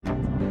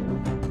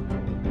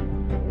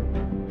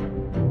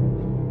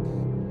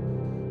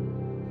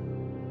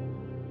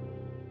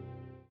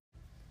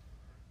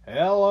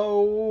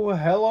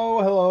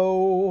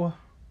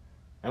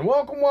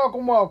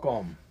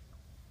Welcome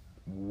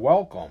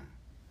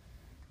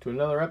to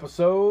another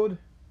episode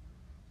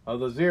of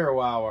the 0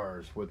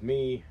 Hours with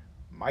me,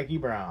 Mikey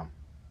Brown.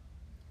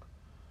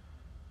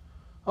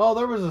 Oh,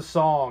 there was a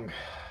song.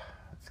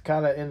 It's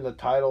kind of in the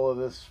title of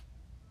this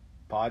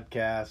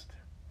podcast.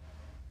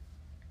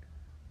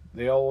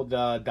 The old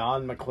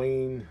Don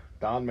McLean,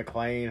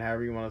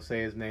 however you want to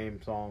say his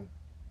name, song.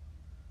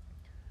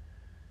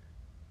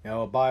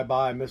 Bye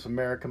bye Miss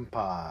American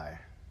Pie.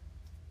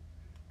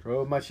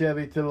 Drove my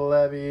Chevy to the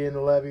levee and the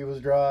levee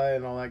was dry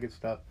and all that good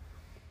stuff.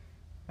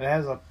 And it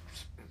has a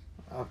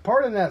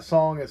part in that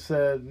song that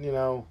said,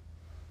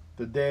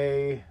 the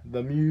day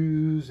the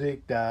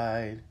music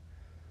died.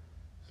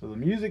 So the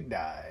music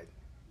died.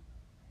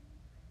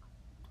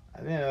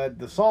 And then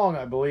the song,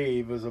 I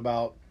believe, was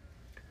about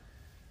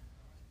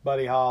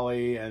Buddy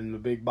Holly and the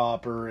Big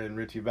Bopper and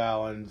Richie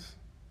Valens'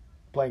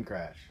 plane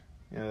crash.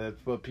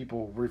 That's what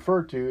people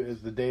refer to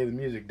as the day the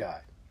music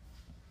died.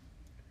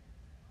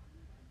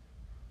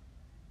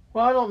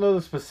 Well, I don't know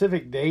the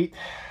specific date,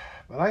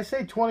 but I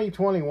say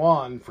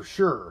 2021 for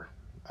sure.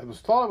 I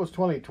thought it was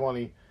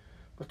 2020,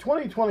 but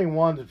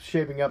 2021 is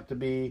shaping up to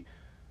be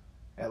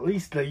at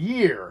least the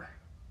year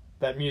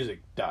that music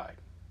died.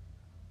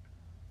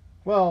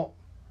 Well,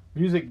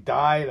 music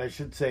died, I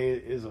should say,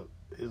 is a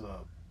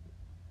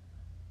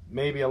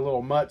maybe a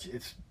little much.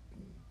 It's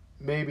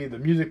maybe the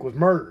music was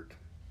murdered.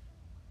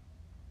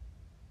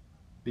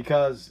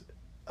 Because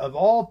of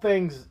all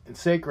things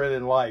sacred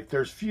in life,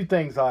 there's few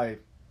things I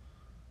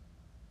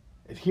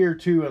adhere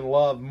to and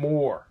love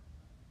more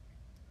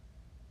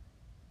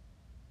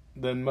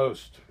than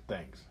most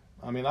things.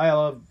 I mean, I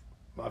love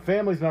my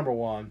family's number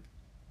one,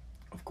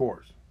 of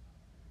course.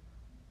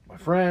 My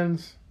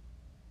friends,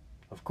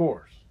 of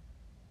course.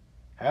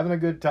 Having a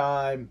good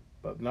time,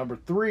 but number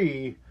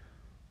three,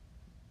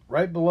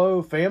 right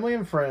below family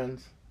and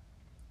friends,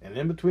 and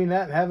in between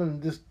that and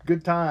having just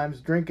good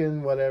times,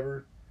 drinking,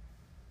 whatever,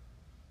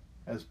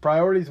 as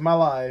priorities in my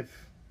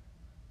life,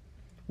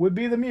 would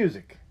be the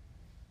music.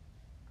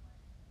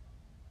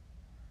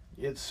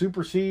 It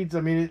supersedes,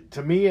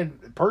 to me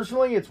and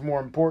personally, it's more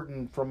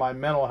important for my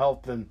mental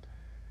health than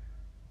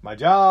my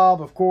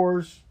job, of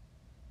course.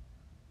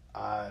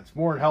 It's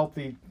more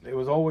healthy. It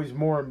was always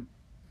more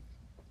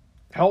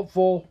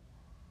helpful.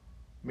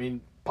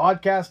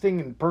 Podcasting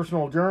and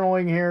personal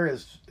journaling here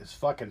is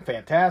fucking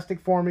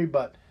fantastic for me,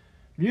 but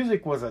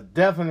music was a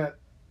definite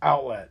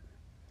outlet.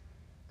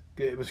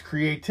 It was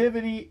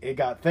creativity. It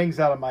got things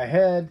out of my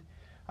head.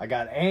 I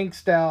got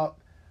angst out.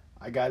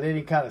 I got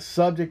any kind of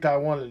subject I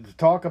wanted to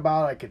talk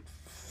about. I could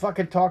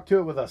fucking talk to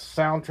it with a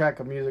soundtrack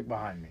of music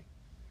behind me.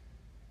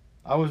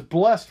 I was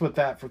blessed with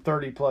that for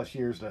 30 plus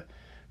years, that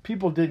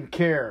people didn't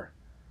care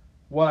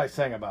what I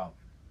sang about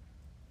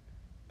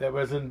that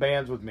was in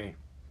bands with me.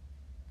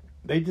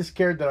 They just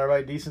cared that I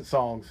write decent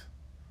songs.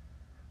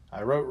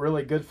 I wrote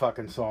really good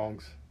fucking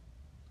songs.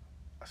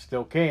 I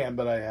still can,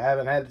 but I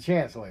haven't had the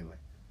chance lately.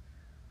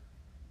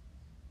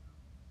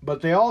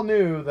 But they all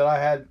knew that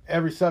I had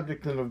every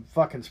subject in the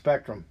fucking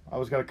spectrum. I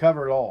was going to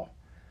cover it all.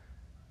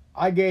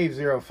 I gave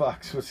zero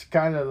fucks, was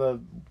kind of the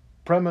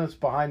premise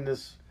behind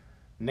this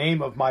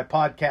name of my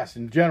podcast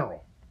in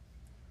general.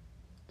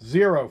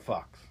 Zero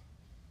fucks.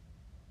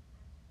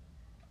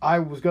 I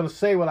was going to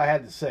say what I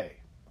had to say.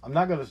 I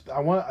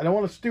don't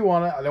want to stew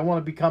on it. I don't want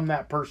to become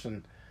that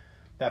person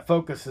that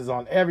focuses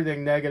on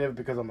everything negative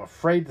because I'm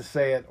afraid to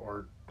say it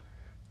or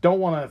don't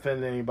want to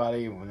offend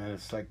anybody. And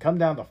it's like, come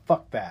down to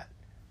fuck that.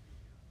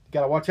 You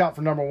got to watch out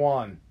for number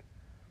one.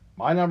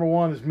 My number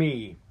one is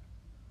me.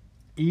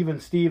 Even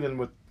Steven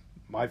with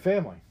my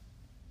family.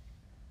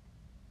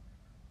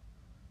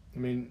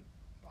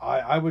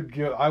 I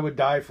would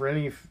die for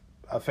any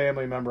a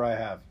family member I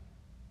have.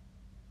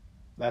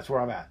 That's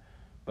where I'm at.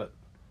 But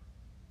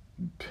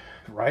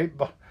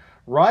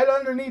right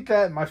underneath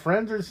that, my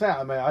friends are the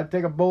same. I'd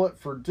take a bullet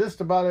for just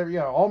about every,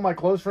 all my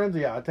close friends.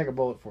 Yeah, I'd take a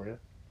bullet for you.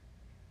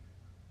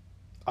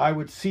 I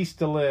would cease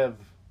to live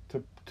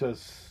to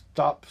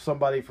stop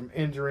somebody from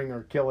injuring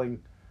or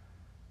killing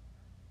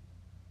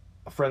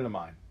a friend of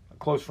mine, a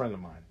close friend of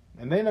mine.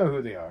 And they know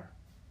who they are.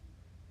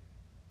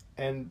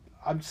 And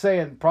I'm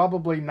saying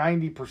probably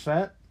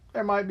 90%.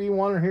 There might be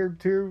one or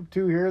two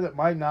here that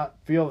might not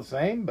feel the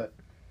same, but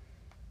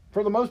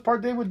for the most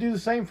part, they would do the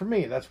same for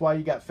me. That's why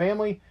you got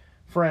family,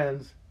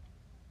 friends,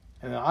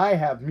 and I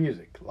have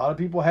music. A lot of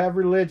people have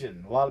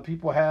religion. A lot of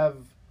people have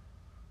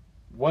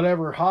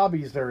whatever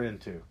hobbies they're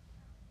into.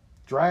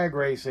 Drag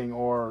racing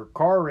or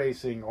car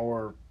racing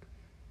or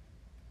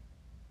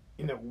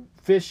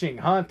fishing,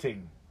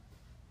 hunting.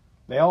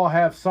 They all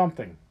have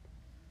something.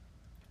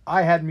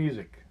 I have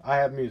music.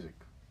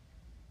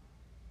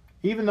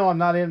 Even though I'm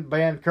not in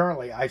band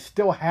currently, I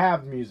still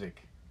have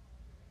music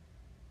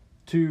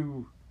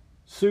to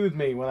soothe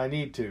me when I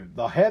need to.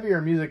 The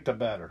heavier music, the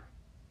better.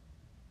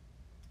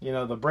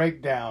 The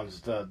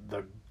breakdowns, the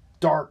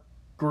dark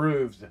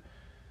grooves.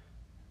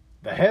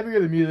 The heavier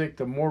the music,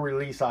 the more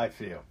release I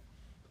feel.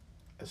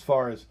 As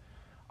far as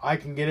I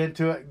can get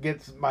into it,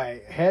 gets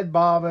my head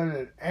bobbing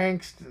and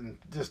angst and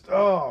just,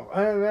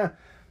 that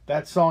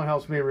that song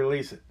helps me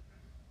release it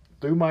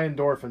through my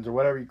endorphins or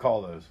whatever you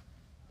call those.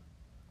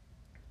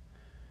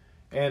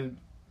 And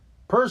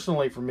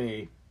personally for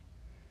me,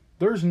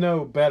 there's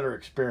no better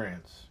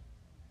experience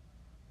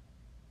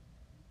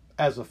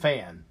as a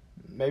fan.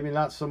 Maybe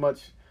not so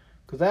much,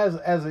 because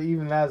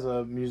even as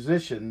a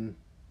musician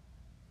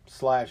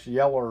 /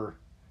 yeller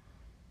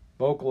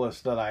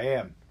vocalist that I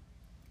am,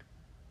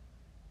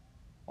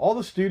 all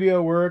the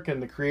studio work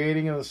and the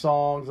creating of the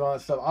songs, all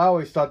that stuff, I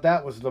always thought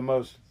that was the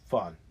most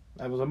fun.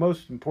 That was the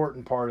most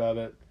important part of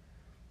it,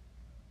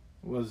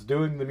 was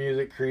doing the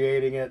music,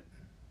 creating it.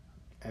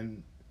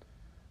 And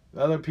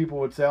other people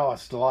would say, oh,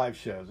 it's the live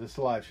shows. It's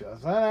the live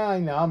shows. I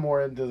know, I'm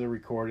more into the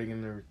recording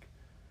and the...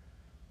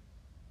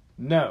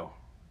 No.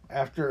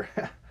 After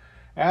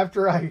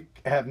I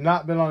have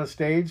not been on a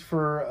stage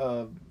for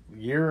a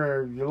year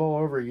or a little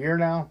over a year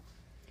now,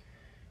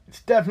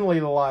 it's definitely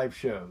the live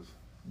shows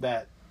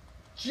that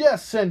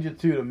just send you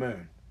to the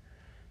moon.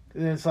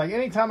 And it's like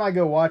anytime I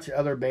go watch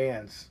other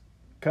bands,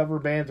 cover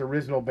bands,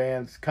 original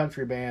bands,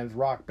 country bands,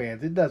 rock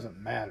bands, it doesn't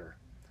matter.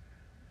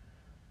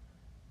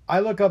 I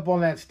look up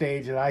on that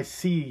stage and I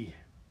see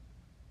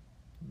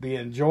the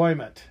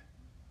enjoyment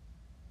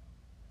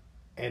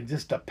and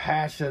just the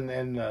passion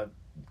and the,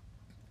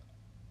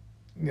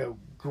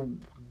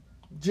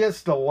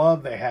 just the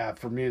love they have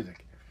for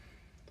music.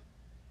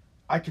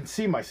 I can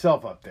see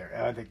myself up there,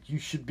 and I think you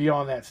should be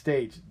on that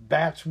stage.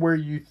 That's where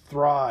you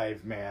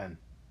thrive, man.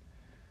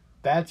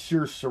 That's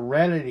your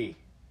serenity,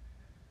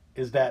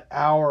 is that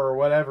hour or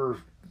whatever.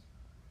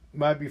 It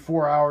might be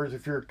 4 hours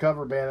if you're a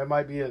cover band. It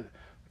might be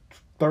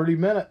 30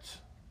 minutes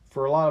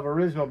for a lot of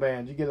original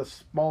bands. You get a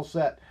small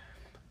set.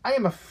 I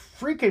am a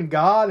freaking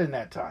god in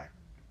that time.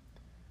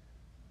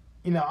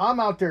 I'm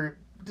out there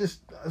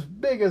just as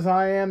big as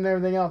I am and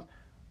everything else.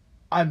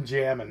 I'm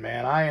jamming,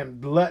 man. I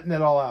am letting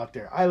it all out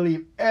there. I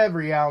leave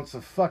every ounce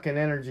of fucking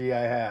energy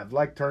I have.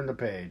 Like Turn the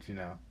Page,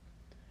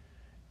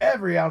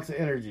 Every ounce of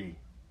energy.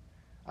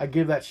 I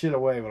give that shit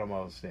away when I'm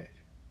on stage.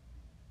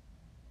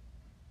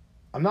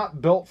 I'm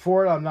not built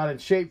for it. I'm not in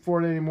shape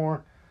for it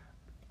anymore.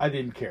 I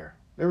didn't care.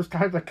 There was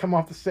times I come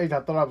off the stage, I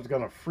thought I was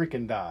going to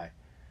freaking die.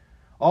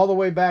 All the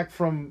way back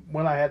from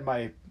when I had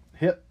my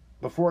hip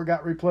before it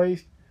got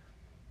replaced,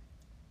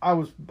 I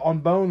was on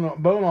bone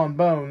on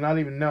bone, not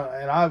even know,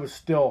 and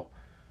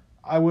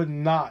I would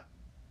not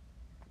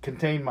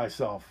contain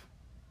myself.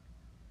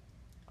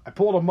 I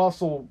pulled a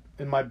muscle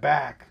in my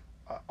back,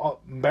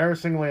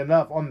 embarrassingly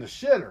enough, on the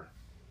shitter.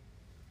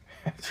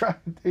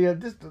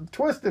 Just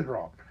twisted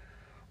wrong.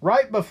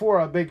 Right before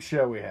a big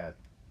show we had.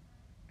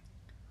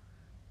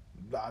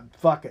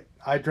 Fuck it.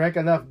 I drank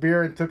enough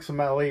beer and took some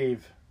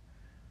leave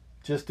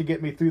just to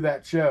get me through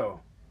that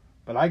show.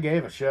 But I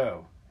gave a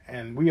show.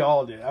 And we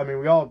all did. I mean,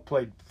 we all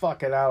played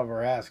fucking out of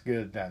our ass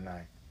good that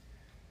night.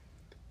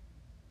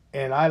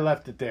 And I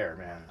left it there,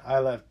 man. I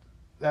left.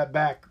 That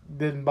back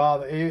didn't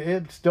bother.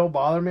 It still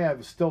bothered me. I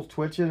was still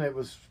twitching. It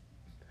was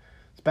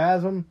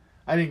spasm.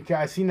 I didn't care.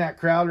 I seen that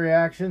crowd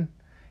reaction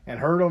and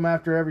heard them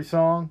after every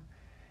song.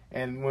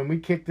 And when we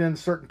kicked in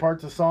certain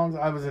parts of songs,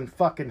 I was in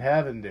fucking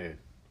heaven, dude.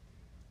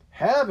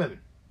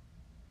 Heaven.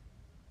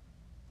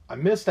 I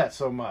miss that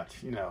so much,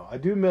 I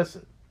do miss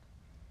it.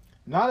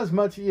 Not as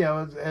much,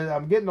 as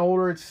I'm getting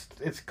older,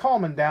 it's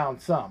calming down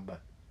some,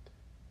 but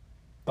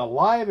the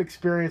live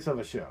experience of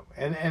a show.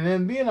 And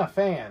then being a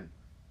fan,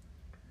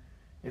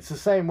 it's the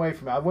same way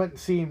for me. I went and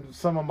seen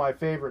some of my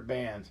favorite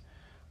bands,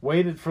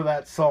 waited for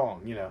that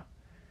song,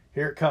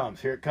 Here it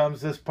comes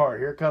this part,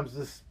 here comes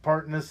this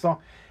part in this song,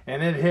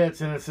 and it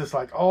hits, and it's just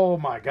like, oh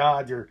my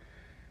God,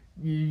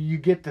 you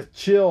get the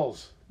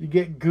chills, you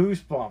get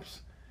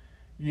goosebumps.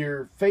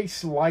 Your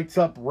face lights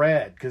up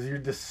red because you're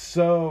just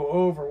so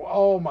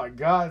oh my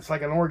God, it's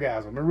like an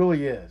orgasm. It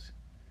really is.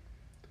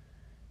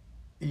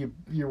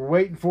 You're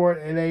waiting for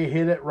it and they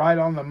hit it right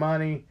on the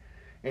money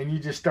and you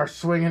just start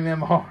swinging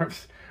them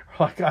arms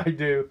like I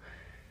do.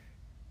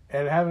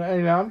 And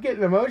I'm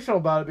getting emotional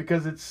about it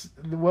because it's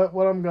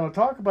what I'm going to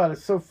talk about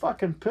is so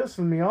fucking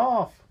pissing me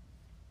off.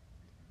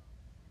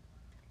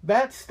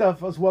 That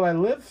stuff is what I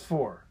live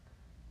for.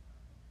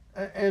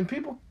 And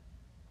people...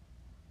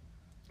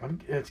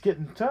 It's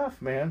getting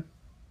tough, man.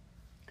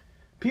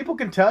 People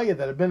can tell you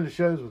that have been to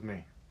shows with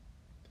me.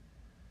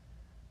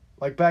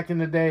 Like back in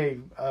the day,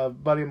 a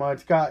buddy of mine,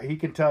 Scott, he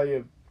can tell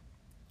you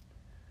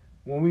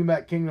when we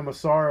met Kingdom of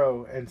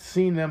Sorrow and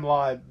seen them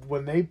live,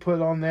 when they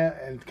put on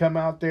that and come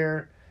out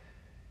there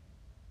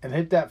and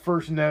hit that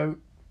first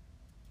note,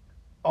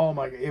 oh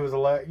my, it was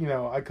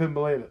I couldn't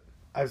believe it.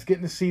 I was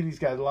getting to see these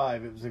guys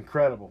live. It was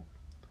incredible.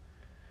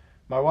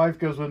 My wife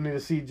goes with me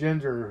to see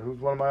Ginger, who's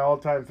one of my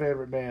all-time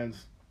favorite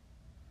bands.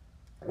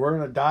 We're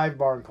in a dive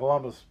bar in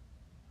Columbus.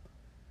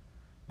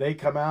 They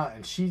come out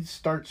and she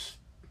starts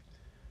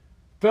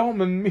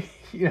filming me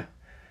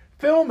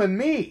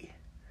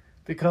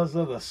because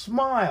of the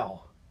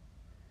smile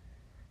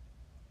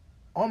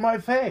on my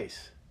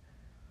face.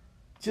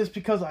 Just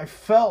because I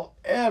felt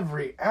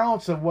every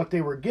ounce of what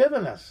they were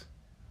giving us.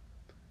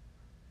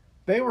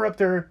 They were up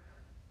there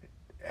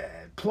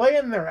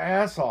playing their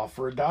ass off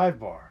for a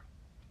dive bar.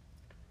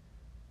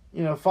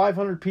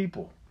 500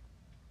 people,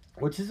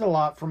 which is a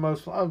lot for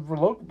most for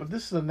local, but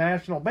this is a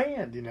national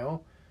band,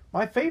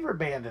 my favorite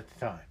band at the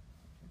time.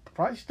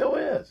 Probably still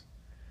is.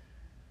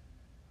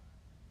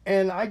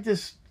 And I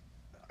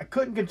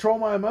couldn't control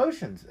my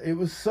emotions. It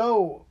was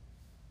so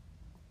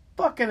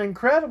fucking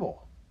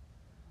incredible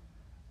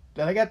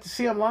that I got to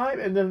see them live,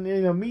 and then,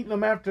 meeting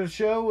them after the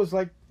show was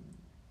like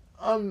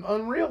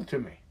unreal to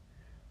me.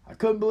 I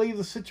couldn't believe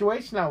the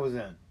situation I was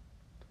in.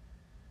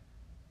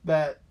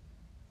 That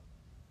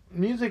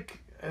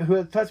music, who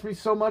had touched me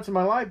so much in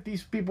my life,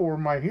 these people were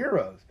my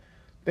heroes.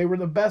 They were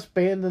the best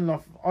band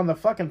on the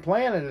fucking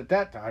planet at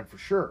that time, for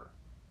sure.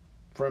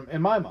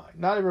 In my mind.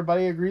 Not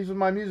everybody agrees with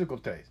my musical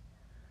taste.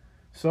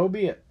 So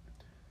be it.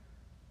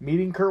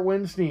 Meeting Kurt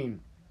Windstein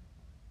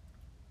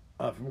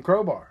from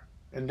Crowbar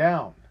and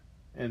Down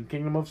and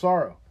Kingdom of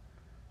Sorrow.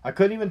 I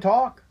couldn't even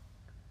talk.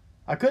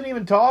 I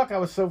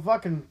was so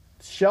fucking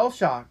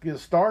shell-shocked,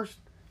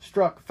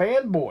 starstruck,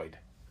 fanboyed.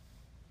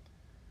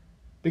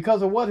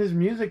 Because of what his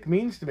music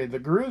means to me. The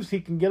grooves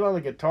he can get on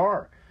the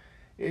guitar.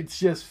 It's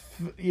just,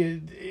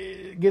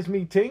 it gives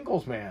me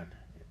tingles, man.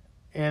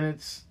 And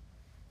it's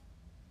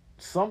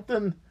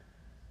something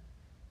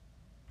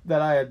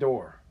that I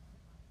adore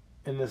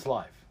in this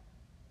life.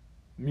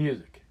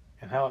 Music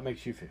and how it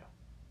makes you feel.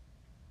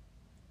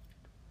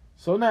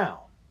 So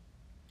now,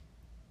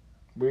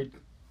 we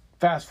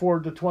fast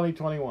forward to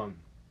 2021.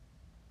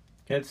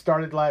 It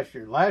started last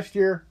year. Last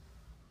year,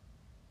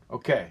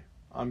 okay,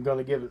 I'm going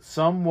to give it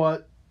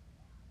somewhat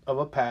of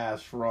a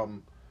pass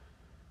from,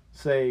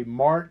 say,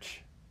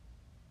 March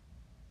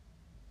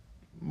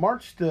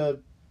to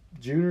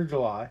June or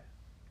July.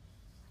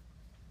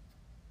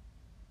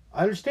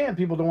 I understand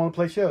people don't want to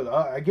play shows.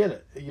 I get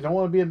it. You don't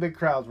want to be in big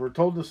crowds. We're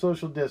told to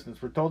social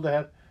distance. We're told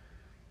that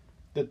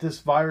this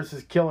virus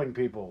is killing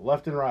people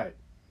left and right.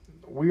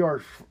 We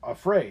are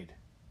afraid.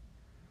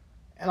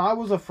 And I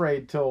was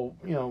afraid till,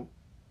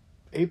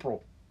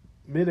 April,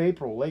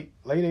 mid-April, late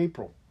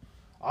April.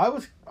 I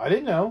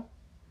didn't know.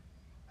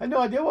 I had no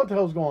idea what the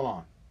hell was going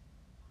on.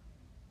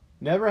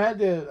 I never heard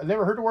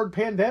the word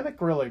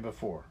pandemic really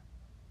before.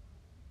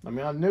 I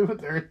mean, I knew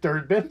there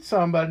had been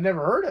some, but I'd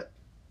never heard it.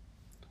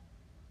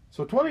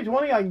 So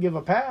 2020 I can give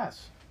a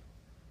pass.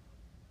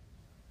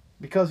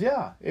 Because,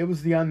 yeah, it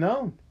was the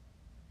unknown.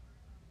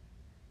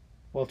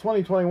 Well,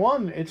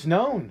 2021, it's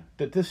known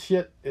that this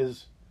shit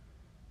is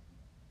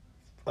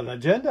an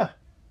agenda.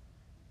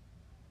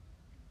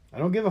 I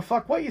don't give a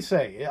fuck what you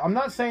say. I'm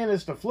not saying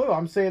it's the flu.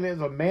 I'm saying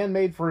it's a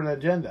man-made for an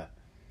agenda.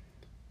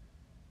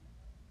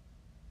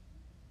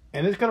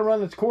 And it's going to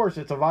run its course.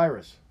 It's a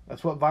virus.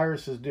 That's what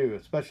viruses do,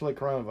 especially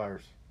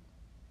coronavirus.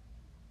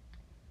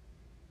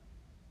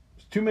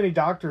 There's too many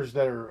doctors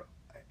that are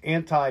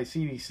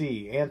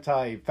anti-CDC,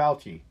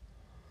 anti-Fauci,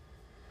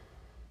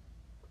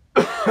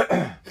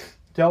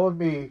 telling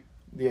me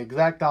the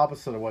exact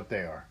opposite of what they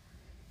are.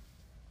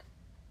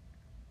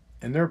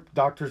 And they're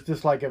doctors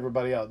just like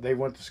everybody else. They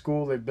went to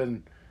school. They've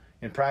been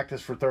in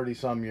practice for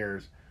 30-some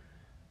years.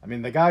 I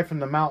mean, the guy from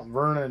the Mount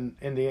Vernon,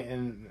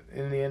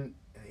 in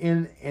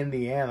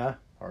Indiana,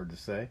 hard to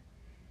say,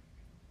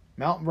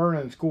 Mount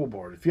Vernon School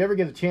Board. If you ever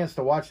get a chance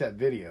to watch that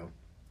video,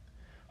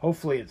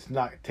 hopefully it's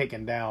not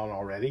taken down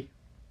already.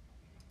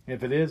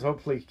 If it is,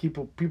 hopefully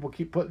people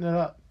keep putting it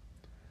up.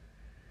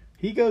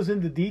 He goes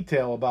into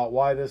detail about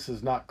why this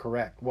is not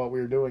correct. What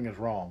we're doing is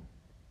wrong.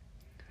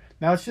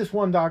 Now, it's just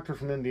one doctor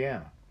from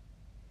Indiana.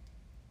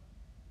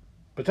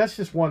 But that's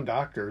just one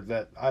doctor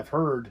that I've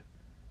heard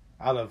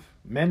out of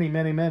many,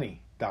 many,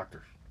 many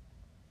doctors.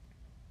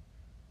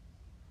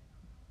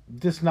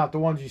 Just not the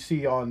ones you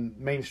see on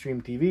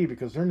mainstream TV,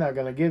 because they're not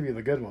going to give you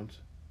the good ones.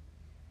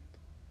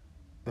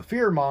 The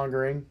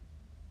fear-mongering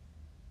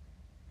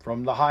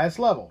from the highest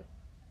level.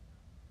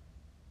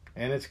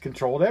 And it's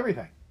controlled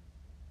everything.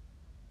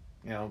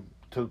 To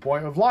the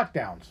point of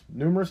lockdowns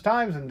numerous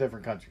times in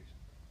different countries.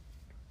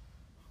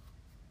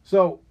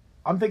 So,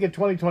 I'm thinking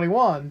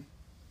 2021,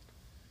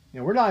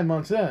 we're 9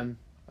 months in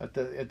at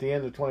the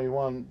end of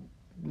 21,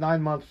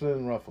 9 months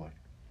in roughly.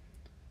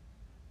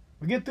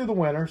 We get through the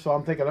winter, so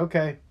I'm thinking,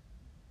 okay,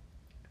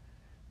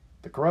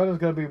 the corona's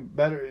going to be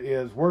better,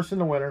 is worse in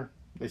the winter.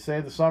 They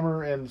say the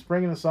summer and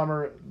spring and the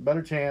summer,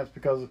 better chance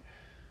because,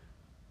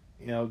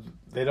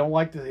 they don't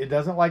like it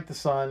doesn't like the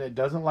sun, it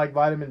doesn't like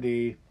vitamin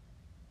D.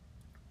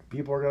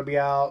 People are going to be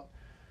out.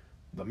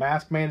 The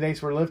mask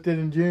mandates were lifted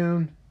in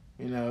June.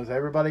 As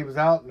everybody was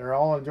out and they're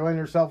all enjoying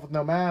themselves with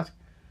no mask.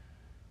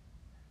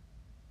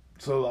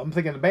 So I'm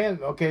thinking the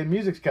band, okay, the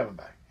music's coming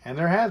back. And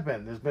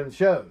there's been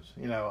shows,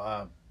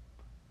 I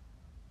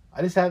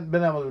just haven't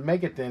been able to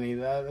make it to any.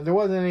 There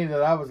wasn't any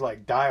that I was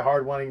like die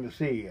hard wanting to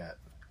see yet.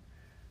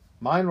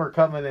 Mine were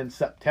coming in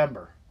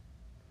September.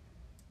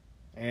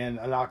 And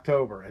in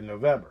October and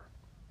November.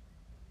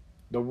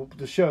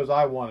 The shows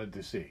I wanted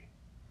to see.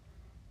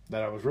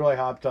 That I was really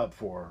hopped up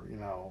for,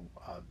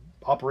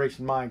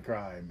 Operation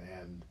Mindcrime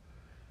and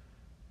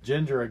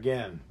Ginger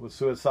Again with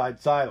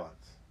Suicide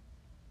Silence.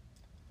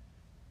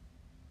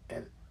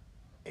 And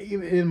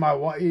even I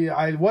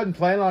wasn't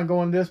planning on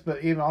going to this,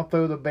 but even I'll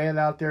throw the band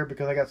out there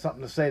because I got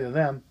something to say to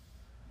them.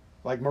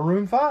 Like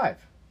Maroon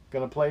 5,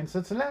 going to play in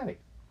Cincinnati.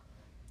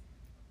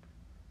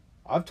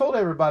 I've told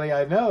everybody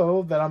I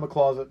know that I'm a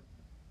closet.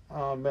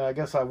 I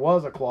guess I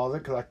was a closet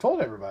because I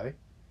told everybody.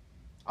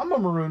 I'm a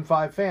Maroon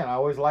 5 fan. I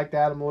always liked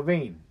Adam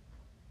Levine.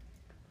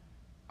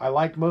 I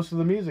liked most of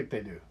the music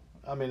they do.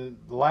 I mean,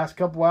 the last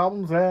couple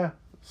albums,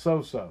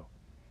 so-so.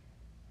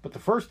 But the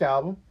first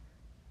album,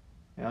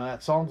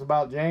 that Songs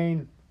About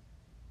Jane,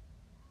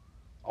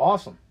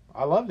 awesome.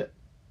 I loved it.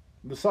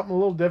 It was something a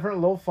little different,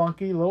 a little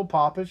funky, a little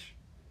popish.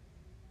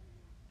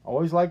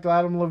 Always liked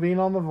Adam Levine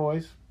on the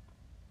voice.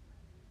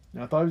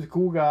 I thought he was a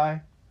cool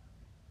guy.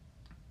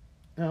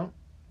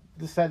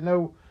 Just had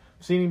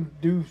seen him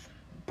do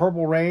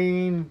Purple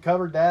Rain,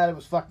 covered that. It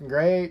was fucking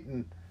great.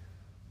 And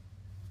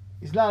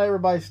he's not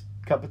everybody's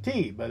cup of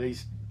tea, but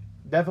he's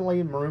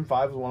definitely, Maroon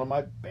 5 is one of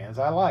my bands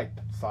I liked.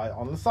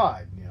 On the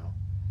side,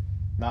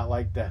 Not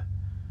like the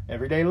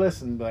everyday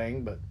listen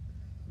thing, but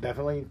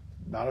definitely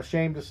not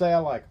ashamed to say I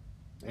like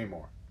them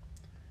anymore.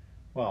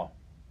 Well,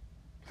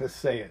 let's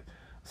say it.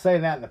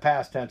 Saying that in the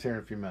past tense here in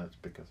a few minutes,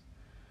 because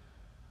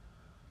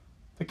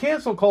the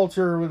cancel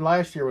culture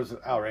last year was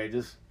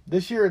outrageous.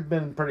 This year had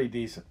been pretty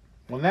decent.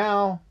 Well,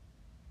 now,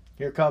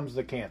 here comes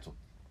the cancel.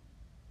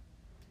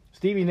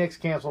 Stevie Nicks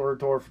canceled her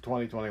tour for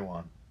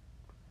 2021.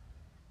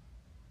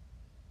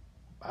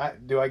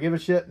 Do I give a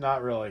shit?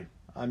 Not really.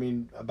 I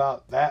mean,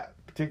 about that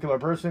particular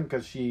person,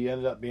 because she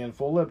ended up being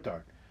full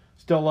libtard.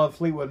 Still love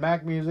Fleetwood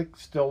Mac music. I'll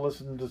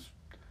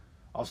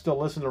still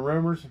listen to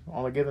Rumors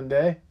on a given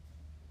day.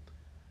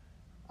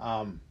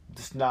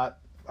 Just not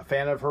a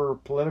fan of her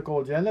political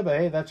agenda, but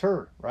hey, that's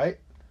her, right?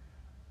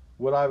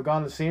 Would I have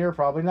gone to see her?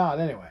 Probably not.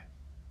 Anyway,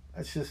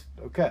 that's just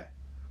okay.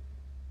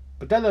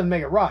 But that doesn't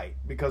make it right,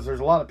 because there's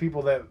a lot of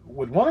people that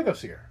would want to go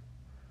see her.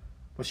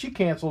 But she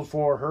canceled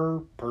for her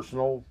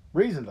personal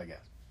reasons, I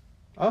guess.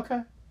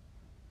 Okay.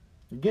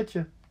 Get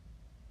you.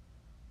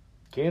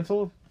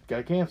 Cancel.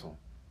 Gotta cancel.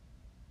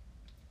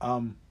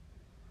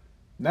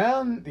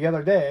 Now, the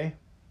other day,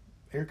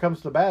 here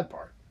comes the bad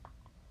part.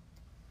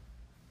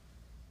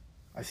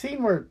 I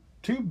seen where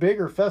two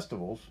bigger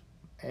festivals,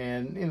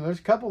 and there's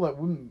a couple that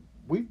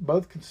we've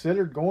both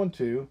considered going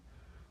to.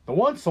 The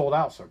one sold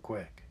out so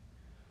quick.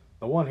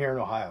 The one here in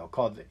Ohio,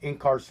 called the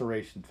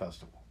Incarceration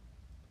Festival.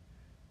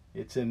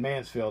 It's in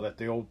Mansfield at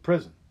the old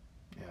prison,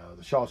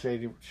 the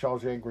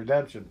Shawshank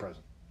Redemption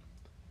prison.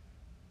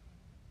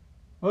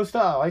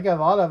 I got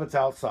a lot of it's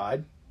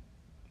outside.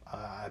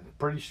 I'm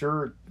pretty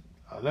sure.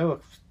 I know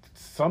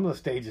some of the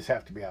stages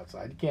have to be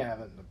outside. You can't have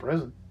it in the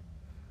prison.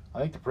 I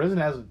think the prison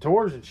has the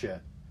tours and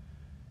shit.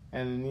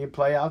 And you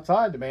play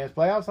outside. The bands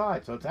play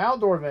outside. So it's an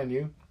outdoor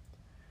venue.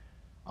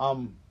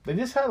 They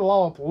just had a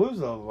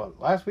Lollapalooza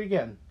last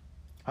weekend.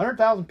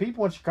 100,000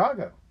 people in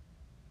Chicago.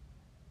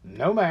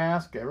 No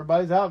mask.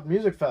 Everybody's out.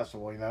 Music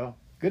festival,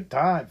 Good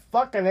time.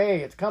 Fucking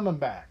A, it's coming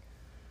back.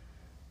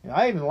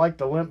 I even liked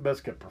the Limp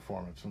Bizkit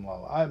performance in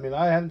Lolla. I mean,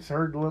 I hadn't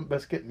heard Limp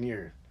Bizkit in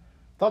years.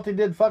 Thought they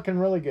did fucking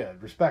really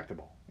good.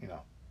 Respectable,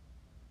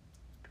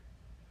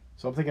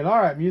 So I'm thinking,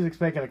 all right, music's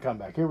making a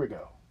comeback. Here we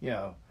go.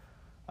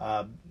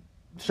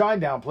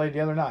 Shinedown played the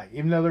other night.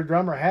 Even though their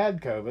drummer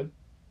had COVID,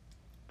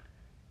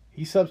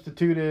 he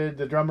substituted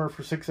the drummer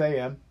for 6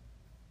 a.m.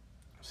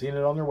 Seen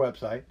it on their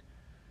website.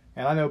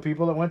 And I know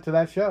people that went to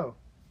that show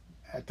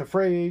at the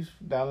Phrase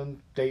down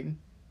in Dayton.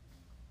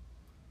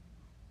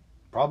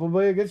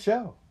 Probably a good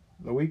show.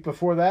 The week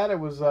before that, it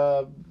was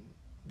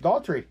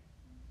Daughtry.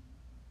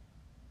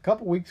 A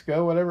couple weeks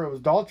ago, whatever, it was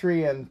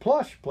Daughtry and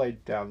Plush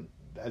played down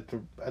at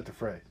the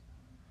Phrase.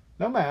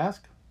 No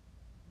mask.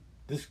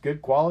 Just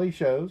good quality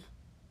shows.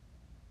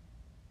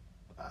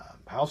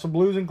 House of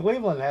Blues in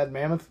Cleveland had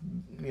Mammoth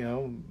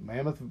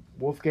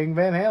Wolfgang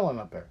Van Halen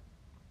up there.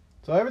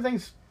 So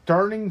everything's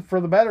turning for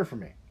the better for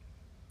me.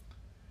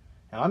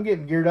 And I'm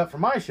getting geared up for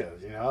my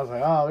shows. I was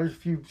like, there's a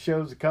few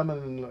shows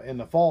coming in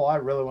the fall I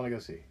really want to go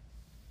see.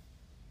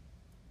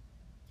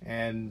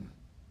 And,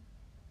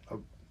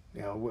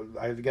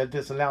 I got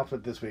this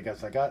announcement this week. I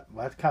was like,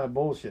 that's kind of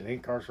bullshit,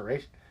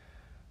 incarceration.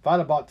 If I'd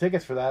have bought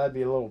tickets for that, I'd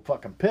be a little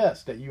fucking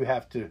pissed that you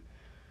have to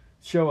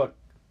show a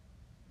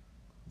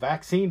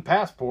vaccine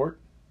passport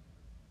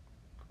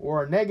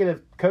or a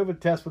negative COVID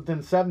test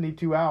within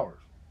 72 hours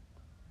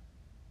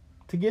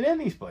to get in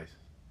these places.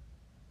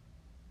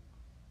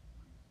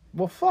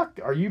 Well, fuck,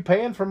 are you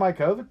paying for my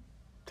COVID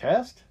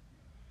test?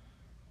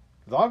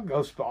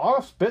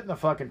 I'll spit in the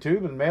fucking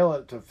tube and mail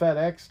it to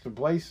FedEx to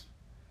place.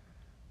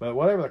 But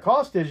whatever the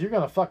cost is, you're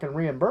going to fucking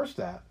reimburse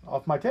that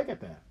off my ticket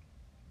then.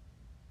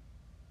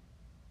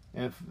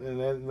 And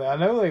then I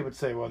know they would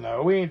say, well,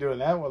 no, we ain't doing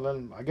that. Well,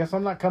 then I guess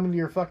I'm not coming to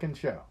your fucking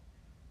show.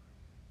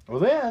 Well,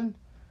 then,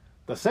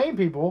 the same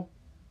people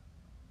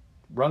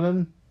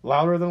running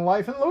Louder Than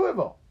Life in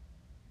Louisville.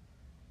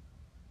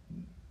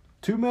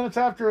 2 minutes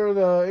after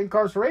the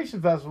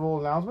Incarceration Festival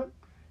announcement,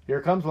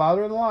 here comes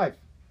Louder Than Life.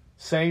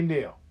 Same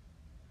deal.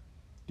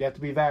 You have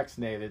to be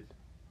vaccinated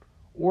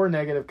or a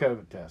negative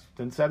COVID test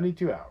within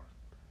 72 hours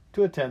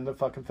to attend the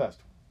fucking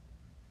festival.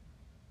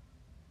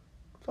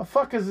 The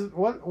fuck is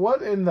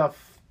what in the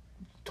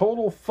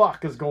total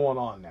fuck is going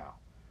on now?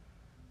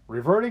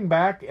 reverting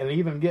back and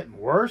even getting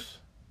worse,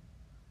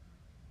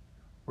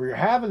 where you're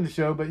having the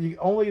show, but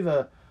only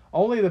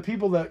the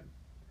people that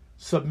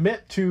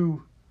submit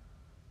to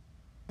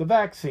the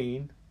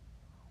vaccine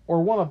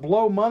or want to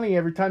blow money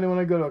every time they want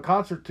to go to a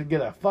concert to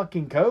get a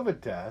fucking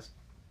COVID test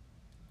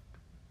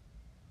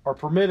are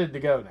permitted to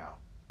go now.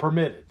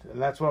 Permitted.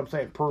 And that's what I'm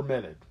saying.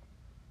 Permitted.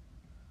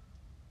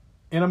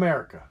 In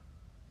America.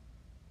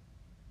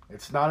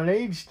 It's not an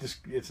age.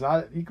 It's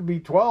not. You could be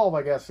 12,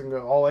 I guess, and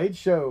go all age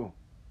show.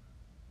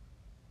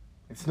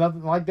 It's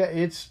nothing like that.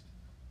 It's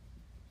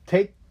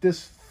take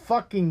this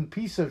fucking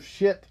piece of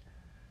shit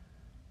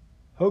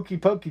hokey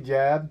pokey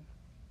jab,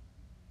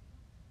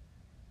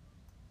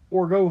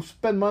 or go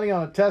spend money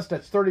on a test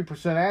that's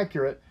 30%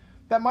 accurate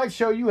that might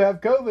show you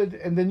have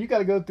COVID, and then you got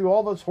to go through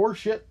all this horse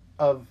shit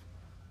of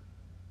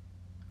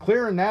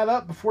clearing that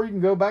up before you can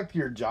go back to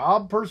your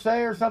job per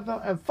se or something.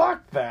 And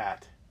fuck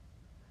that.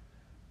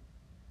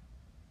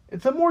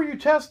 It's the more you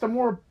test, the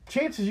more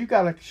chances you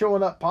got of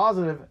showing up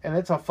positive, and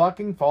it's a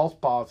fucking false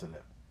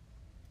positive.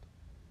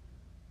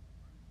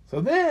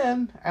 So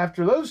then,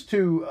 after those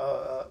two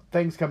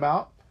things come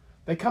out,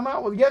 they come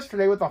out with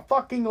yesterday with a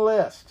fucking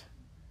list,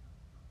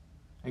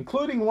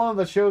 including one of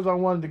the shows I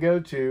wanted to go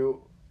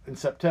to in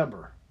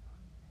September,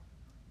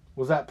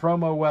 was at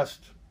Promo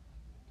West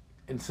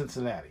in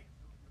Cincinnati.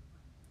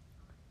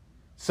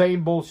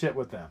 Same bullshit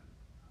with them.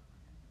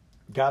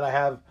 Gotta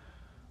have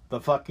the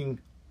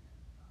fucking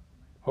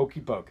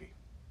hokey pokey,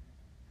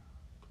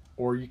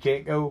 or you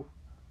can't go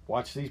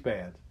watch these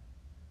bands.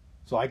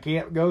 So I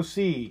can't go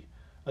see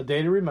A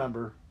Day to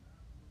Remember.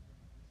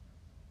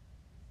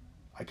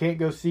 I can't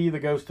go see The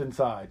Ghost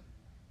Inside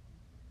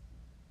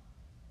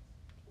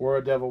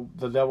or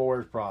The Devil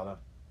Wears Prada,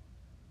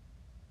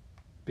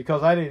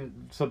 because I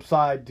didn't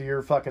subside to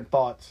your fucking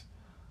thoughts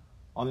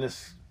on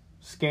this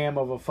scam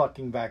of a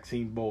fucking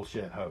vaccine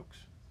bullshit hoax.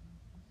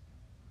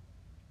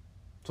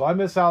 So I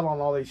miss out on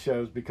all these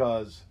shows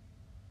because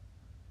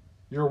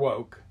you're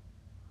woke,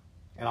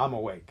 and I'm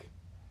awake.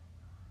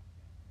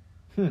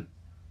 It's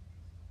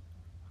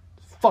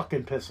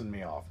fucking pissing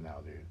me off now,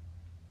 dude.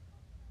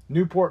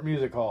 Newport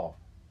Music Hall,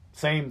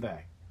 same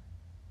thing.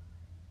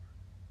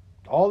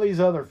 All these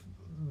other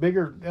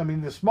bigger, I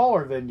mean, the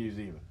smaller venues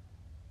even.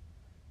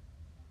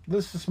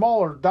 The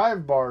smaller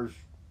dive bars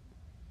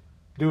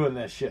doing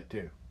this shit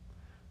too.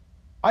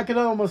 I could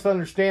almost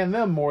understand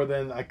them more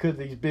than I could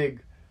these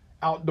big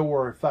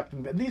outdoor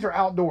fucking... These are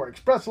outdoor.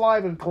 Express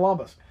Live in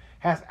Columbus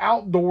has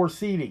outdoor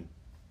seating.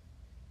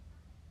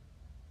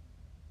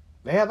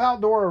 They have an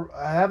outdoor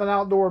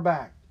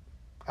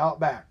out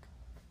back.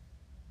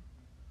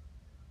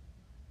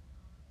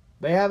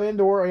 They have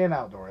indoor and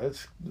outdoor.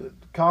 It's a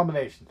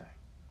combination thing.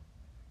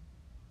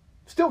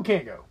 Still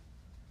can't go.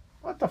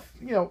 What the,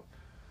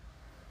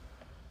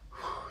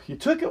 you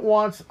took it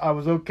once. I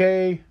was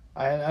okay.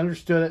 I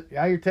understood it.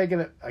 Now you're taking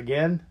it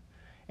again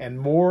and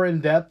more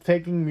in depth,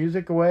 taking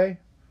music away.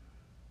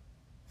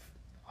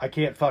 I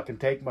can't fucking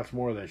take much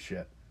more of this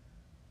shit.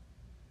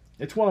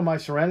 It's one of my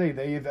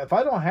serenity. If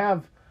I don't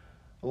have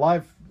a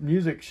live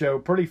music show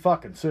pretty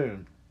fucking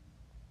soon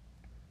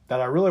that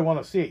I really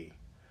want to see,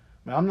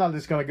 I mean, I'm not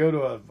just going to go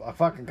to a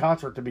fucking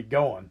concert to be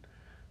going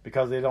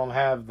because they don't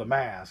have the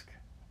mask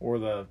or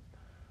the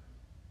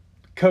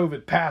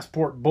COVID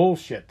passport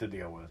bullshit to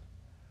deal with.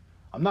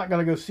 I'm not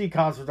going to go see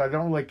concerts. I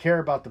don't really care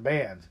about the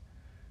bands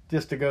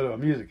just to go to a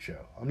music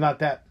show. I'm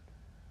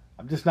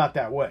just not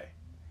that way.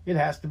 It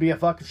has to be a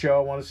fucking show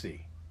I want to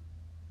see.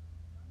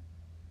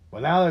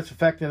 Well, now that's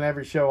affecting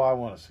every show I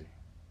want to see.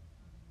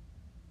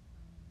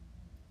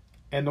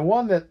 And the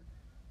one that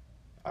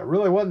I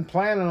really wasn't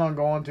planning on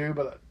going to,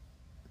 but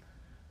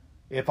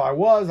if I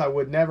was, I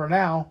would never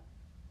now,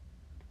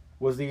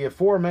 was the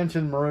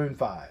aforementioned Maroon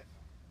 5.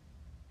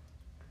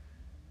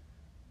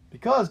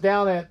 Because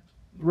down at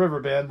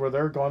Riverbend, where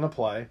they're going to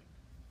play,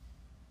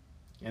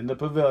 in the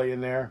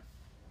pavilion there,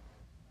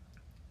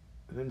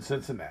 in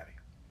Cincinnati.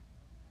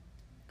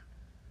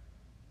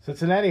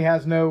 Cincinnati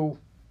has no,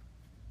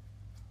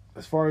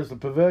 as far as the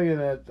pavilion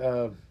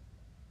at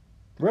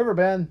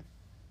Riverbend,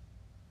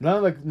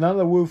 none of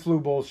the woo-flu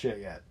bullshit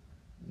yet.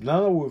 None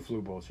of the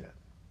woo-flu bullshit.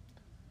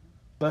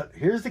 But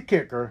here's the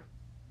kicker.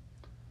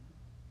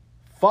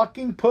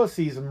 Fucking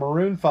pussies in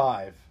Maroon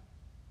 5,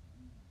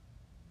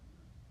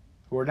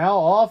 who are now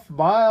off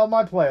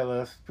my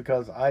playlist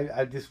because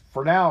I just,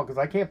 for now, because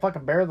I can't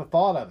fucking bear the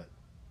thought of it.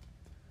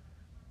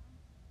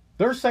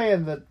 They're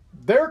saying that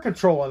they're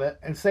controlling it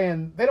and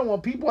saying they don't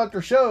want people at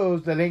their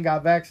shows that ain't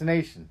got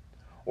vaccination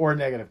or a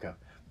negative COVID.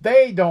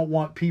 They don't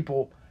want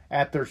people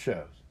at their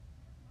shows.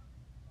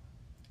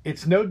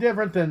 It's no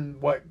different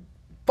than what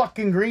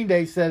fucking Green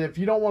Day said. If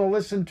you don't want to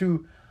listen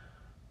to,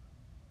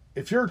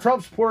 if you're a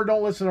Trump supporter,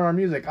 don't listen to our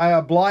music. I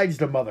oblige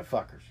the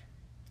motherfuckers.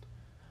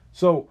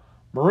 So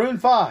Maroon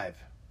 5,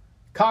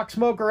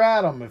 Cocksmoker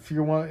Adam, if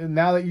you want,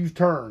 now that you've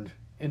turned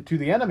into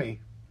the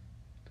enemy,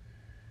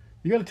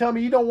 you're going to tell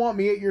me you don't want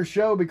me at your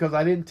show because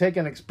I didn't take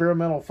an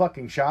experimental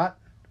fucking shot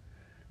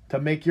to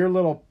make your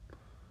little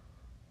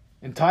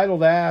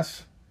entitled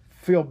ass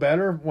feel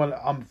better when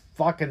I'm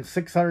fucking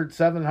 600,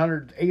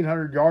 700,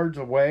 800 yards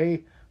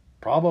away,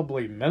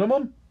 probably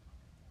minimum.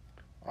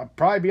 I'd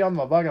probably be on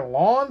the fucking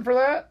lawn for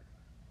that.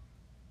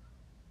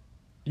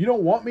 You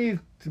don't want me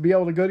to be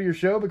able to go to your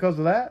show because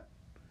of that?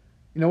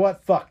 You know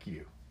what? Fuck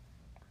you.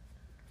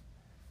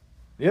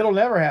 It'll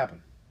never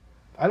happen.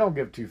 I don't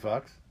give two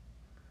fucks.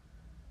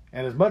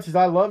 And as much as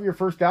I love your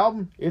first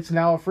album, it's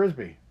now a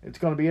Frisbee. It's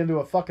going to be into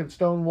a fucking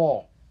stone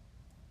wall.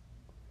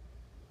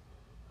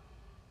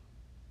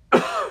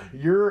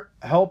 You're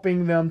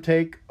helping them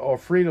take our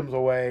freedoms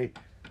away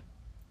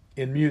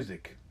in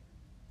music.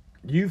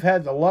 You've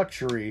had the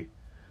luxury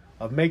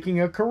of making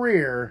a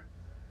career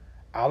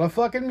out of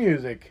fucking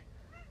music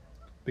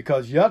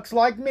because yucks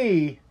like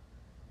me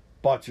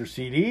bought your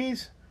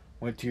CDs,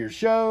 went to your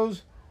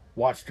shows,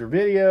 watched your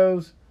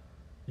videos.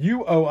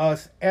 You owe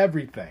us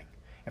everything.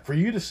 And for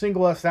you to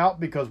single us out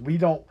because we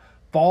don't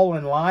fall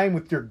in line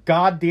with your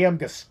goddamn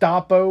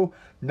Gestapo,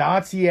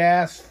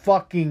 Nazi-ass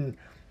fucking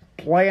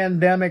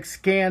plandemic,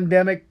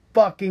 scandemic,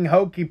 fucking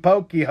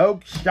hokey-pokey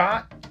hoax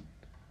shot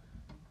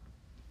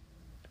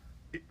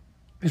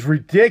is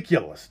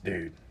ridiculous,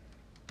 dude.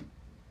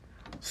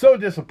 So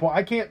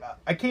disappointed.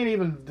 I can't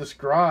even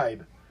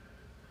describe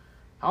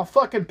how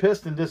fucking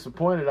pissed and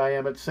disappointed I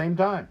am at the same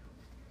time.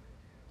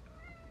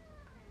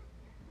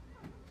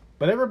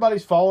 But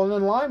everybody's falling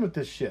in line with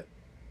this shit.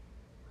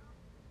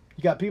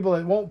 You got people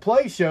that won't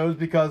play shows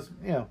because,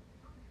 you know,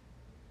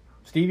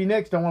 Stevie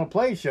Nicks don't want to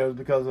play shows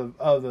because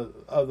of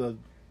the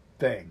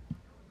thing.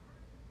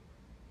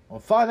 Well,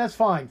 fine, that's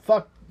fine.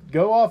 Fuck,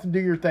 go off and do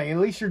your thing. At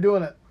least you're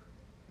doing it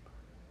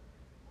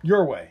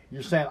your way.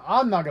 You're saying,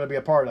 I'm not going to be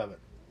a part of it.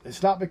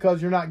 It's not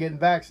because you're not getting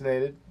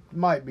vaccinated.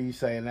 Might be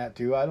saying that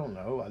too. I don't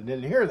know. I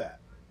didn't hear that.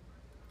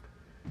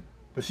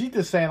 But she's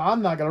just saying,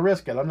 I'm not going to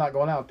risk it. I'm not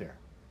going out there.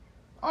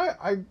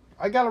 I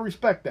got to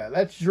respect that.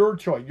 That's your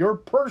choice. Your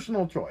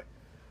personal choice.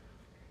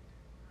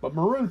 But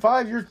Maroon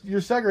 5,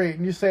 you're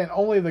segregating. You're saying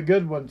only the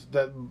good ones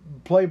that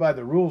play by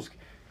the rules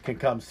can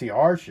come see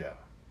our show.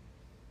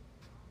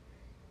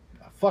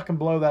 Fucking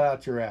blow that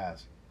out your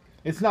ass.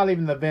 It's not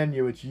even the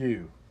venue, it's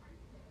you.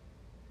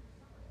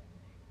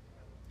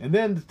 And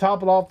then to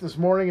top it off this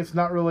morning, it's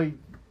not really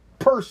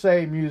per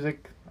se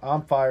music.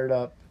 I'm fired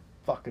up.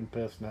 Fucking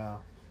pissed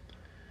now.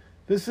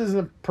 This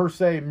isn't per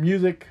se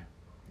music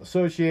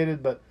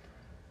associated, but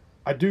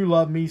I do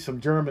love me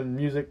some German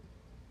music.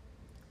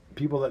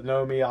 People that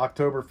know me,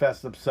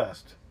 Oktoberfest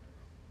obsessed.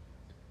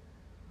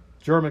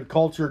 German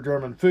culture,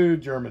 German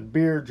food, German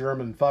beer,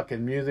 German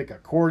fucking music.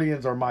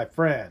 Accordions are my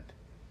friend.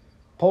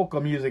 Polka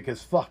music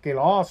is fucking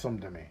awesome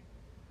to me.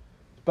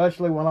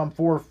 Especially when I'm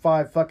 4 or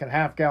 5 fucking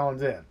half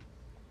gallons in.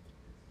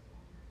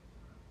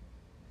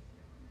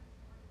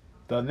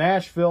 The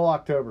Nashville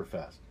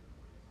Oktoberfest.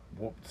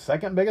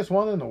 Second biggest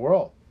one in the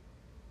world.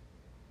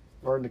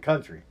 Or in the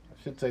country.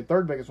 I should say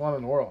third biggest one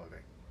in the world, I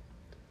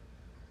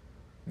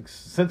think.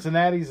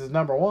 Cincinnati's is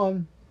number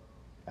 1.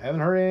 I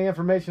haven't heard any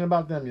information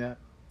about them yet.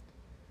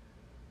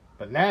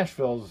 But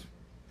Nashville's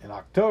in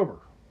October.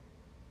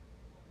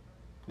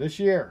 This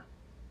year.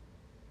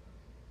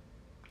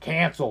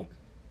 Canceled.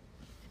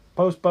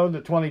 Postponed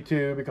to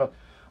 22 because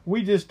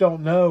we just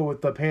don't know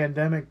with the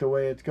pandemic the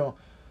way it's going.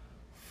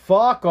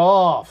 Fuck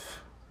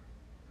off.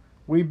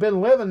 We've been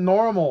living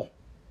normal.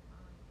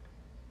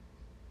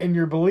 And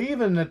you're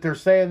believing that they're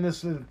saying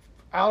this is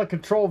out of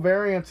control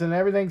variants and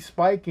everything's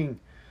spiking.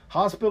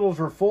 Hospitals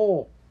are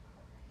full.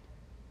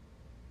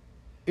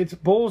 It's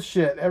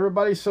bullshit.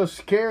 Everybody's so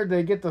scared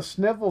they get the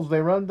sniffles. They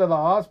run to the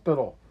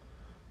hospital.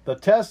 The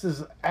test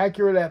is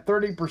accurate at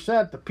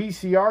 30%. The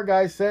PCR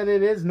guy said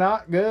it is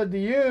not good to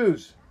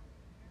use.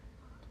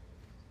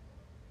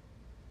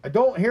 I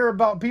don't hear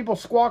about people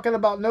squawking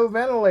about no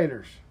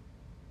ventilators.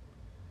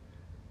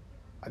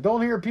 I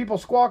don't hear people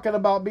squawking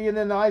about being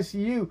in the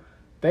ICU.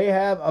 They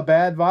have a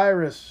bad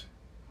virus.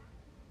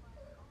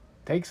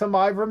 Take some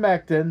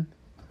ivermectin.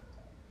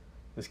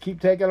 Let's keep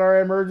taking our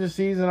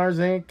emergencies and our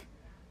zinc.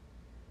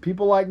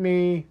 People like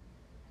me,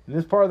 in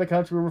this part of the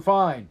country, we're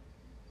fine.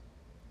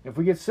 If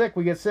we get sick,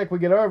 we get sick, we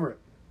get over it.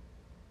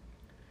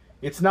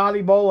 It's not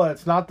Ebola,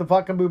 it's not the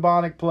fucking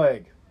bubonic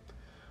plague.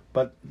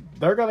 But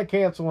they're going to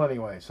cancel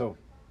anyway, so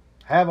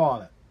have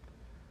on it.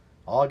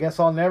 I guess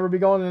I'll never be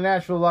going to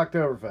Nashville's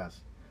Oktoberfest.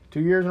 2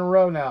 years in a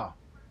row now.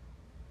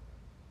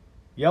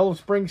 Yellow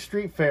Spring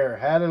Street Fair,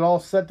 had it all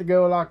set to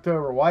go in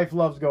October. Wife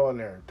loves going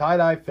there.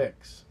 Tie-dye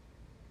fix.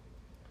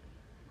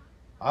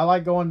 I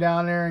like going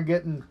down there and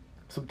getting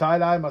some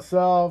tie-dye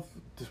myself.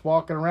 Just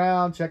walking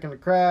around, checking the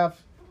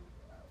crafts.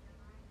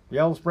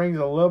 Yellow Springs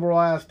is a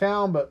liberal-ass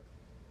town, but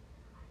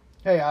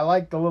hey, I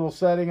like the little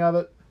setting of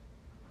it.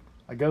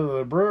 I go to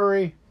the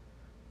brewery.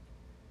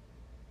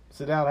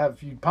 Sit down and have a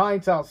few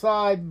pints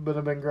outside, but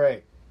it'd been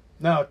great.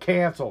 No,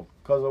 canceled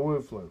because of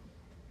Wu Flu.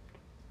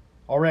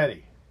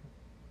 Already.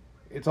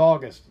 It's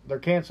August. They're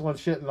canceling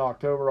shit in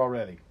October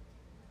already.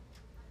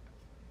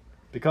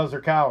 Because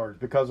they're cowards.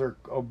 Because they're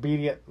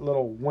obedient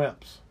little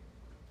wimps.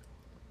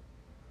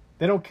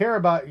 They don't care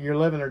about your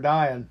living or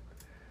dying.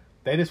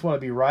 They just want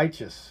to be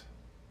righteous.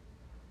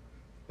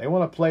 They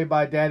want to play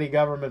by daddy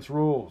government's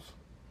rules.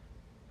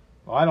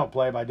 Oh, I don't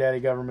play by daddy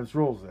government's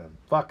rules then.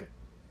 Fuck it.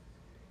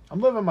 I'm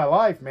living my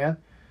life, man.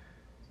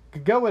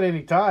 Could go at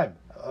any time.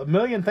 A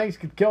million things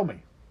could kill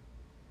me.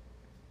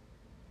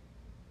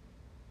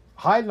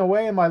 Hiding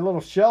away in my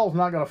little shell's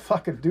not going to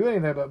fucking do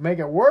anything but make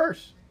it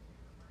worse.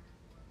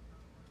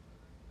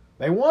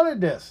 They wanted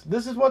this.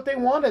 This is what they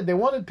wanted. They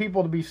wanted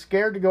people to be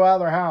scared to go out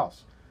of their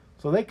house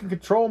so they can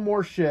control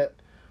more shit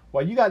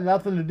while you got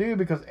nothing to do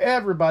because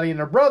everybody and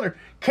their brother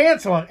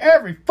canceling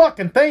every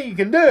fucking thing you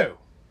can do.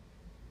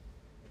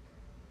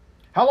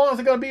 How long is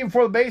it going to be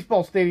before the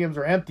baseball stadiums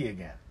are empty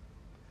again?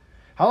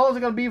 How long is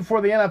it going to be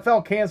before the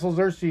NFL cancels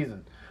their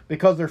season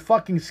because they're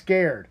fucking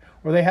scared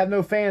or they have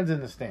no fans in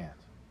the stands?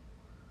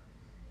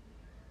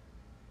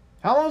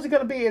 How long is it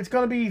going to be? It's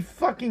going to be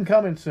fucking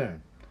coming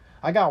soon.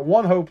 I got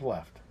one hope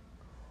left.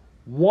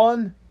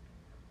 One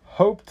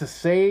hope to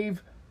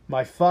save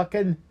my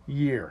fucking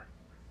year.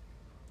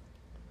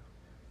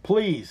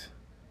 Please,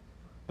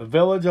 the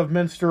village of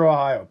Minster,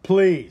 Ohio,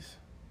 please.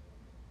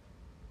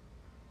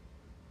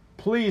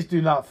 Please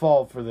do not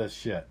fall for this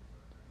shit.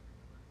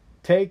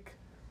 Take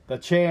the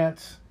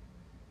chance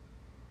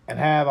and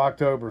have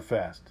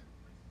Oktoberfest.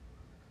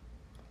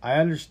 I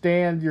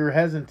understand your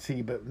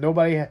hesitancy, but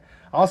nobody...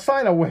 I'll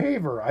sign a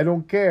waiver. I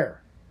don't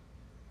care.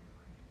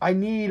 I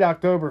need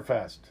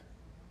Oktoberfest.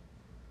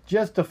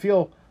 Just to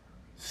feel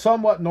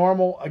somewhat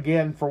normal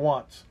again for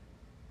once.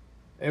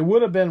 It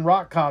would have been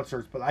rock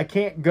concerts, but I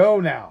can't go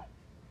now.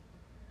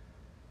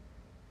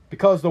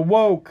 Because the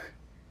woke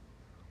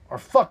are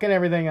fucking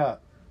everything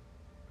up.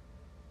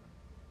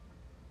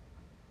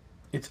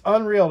 It's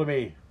unreal to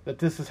me that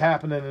this is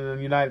happening in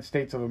the United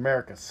States of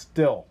America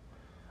still,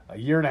 a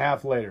year and a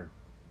half later.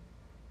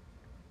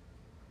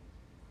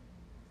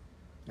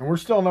 And we're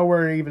still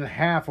nowhere even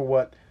half of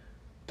what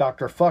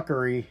Dr.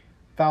 Fuckery,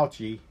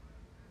 Fauci,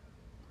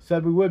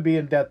 said we would be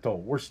in death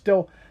toll. We're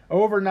still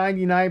over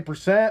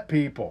 99%,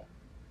 people.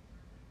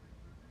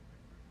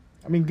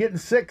 I mean, getting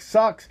sick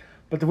sucks,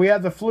 but we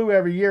have the flu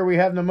every year. We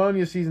have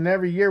pneumonia season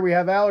every year. We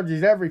have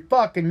allergies every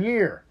fucking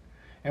year.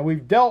 And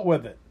we've dealt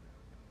with it.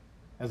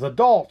 As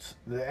adults,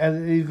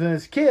 even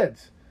as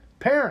kids,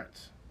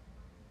 parents.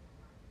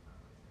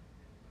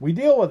 We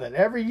deal with it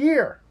every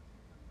year.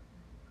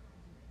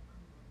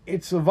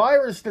 It's a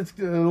virus that's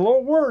a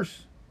little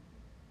worse.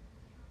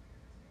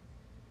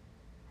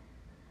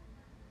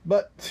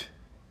 But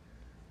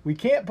we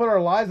can't put our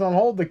lives on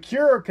hold. The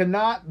cure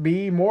cannot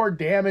be more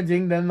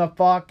damaging than the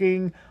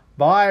fucking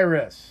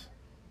virus.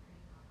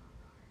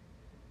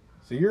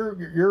 So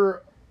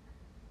your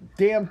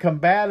damn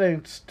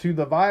combatants to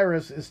the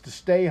virus is to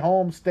stay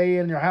home, stay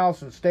in your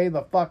house, and stay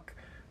the fuck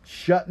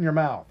shut in your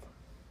mouth.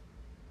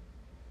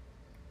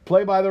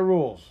 Play by the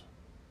rules.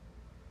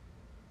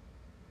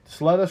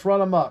 Just let us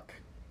run amok.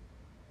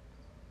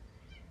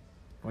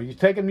 Well, you're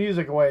taking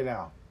music away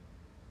now.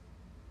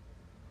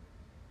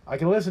 I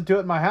can listen to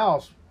it in my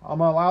house.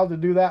 I'm allowed to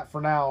do that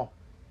for now.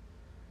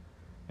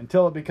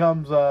 Until it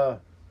becomes a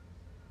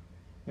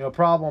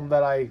problem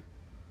that I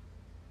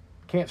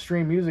can't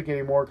stream music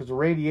anymore because the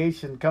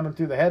radiation coming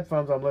through the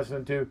headphones I'm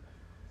listening to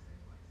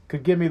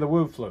could give me the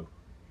Wu flu.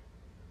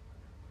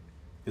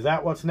 Is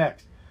that what's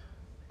next?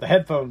 The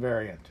headphone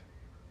variant.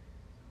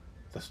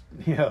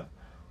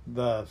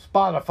 The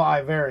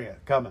Spotify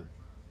variant coming.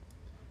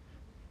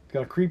 It's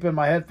going to creep in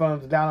my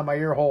headphones down in my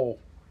ear hole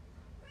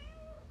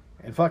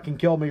and fucking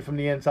kill me from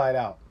the inside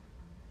out.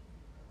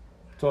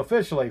 So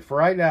officially, for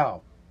right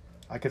now,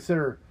 I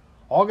consider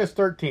August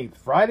 13th,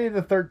 Friday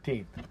the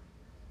 13th,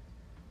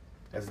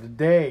 as the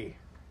day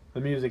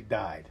the music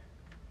died.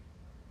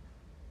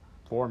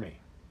 For me.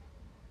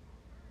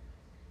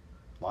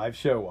 Live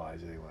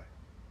show-wise, anyway.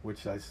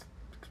 Which I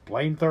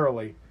explained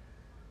thoroughly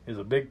is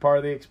a big part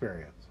of the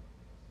experience.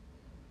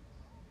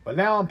 But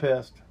now I'm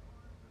pissed.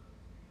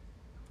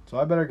 So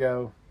I better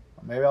go.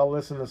 Maybe I'll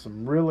listen to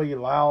some really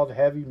loud,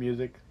 heavy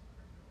music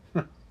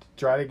to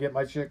try to get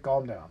my shit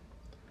calmed down.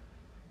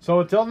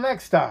 So until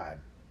next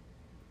time,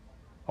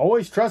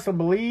 always trust and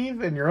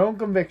believe in your own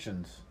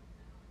convictions.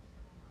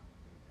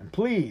 And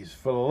please,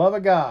 for the love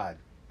of God,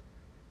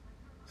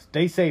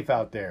 stay safe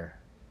out there.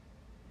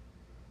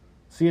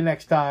 See you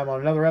next time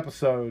on another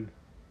episode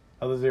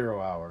of the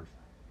 0 Hours.